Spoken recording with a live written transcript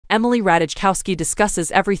Emily Ratajkowski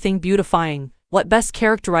discusses everything beautifying. What best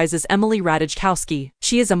characterizes Emily Ratajkowski?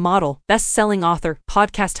 She is a model, best-selling author,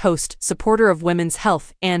 podcast host, supporter of women's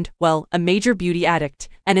health, and, well, a major beauty addict.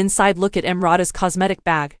 An inside look at Emrata's cosmetic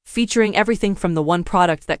bag, featuring everything from the one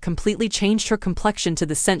product that completely changed her complexion to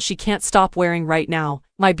the scent she can't stop wearing right now.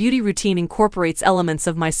 My beauty routine incorporates elements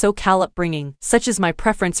of my SoCal upbringing, such as my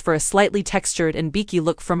preference for a slightly textured and beaky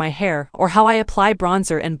look for my hair, or how I apply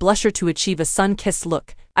bronzer and blusher to achieve a sun-kissed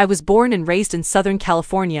look. I was born and raised in Southern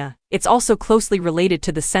California. It's also closely related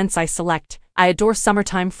to the scents I select. I adore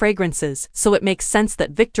summertime fragrances, so it makes sense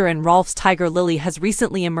that Viktor and Rolf's Tiger Lily has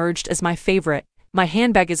recently emerged as my favorite. My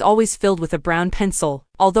handbag is always filled with a brown pencil.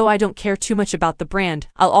 Although I don't care too much about the brand,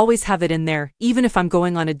 I'll always have it in there, even if I'm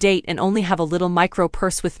going on a date and only have a little micro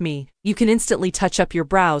purse with me. You can instantly touch up your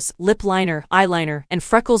brows, lip liner, eyeliner, and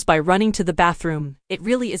freckles by running to the bathroom. It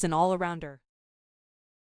really is an all-arounder.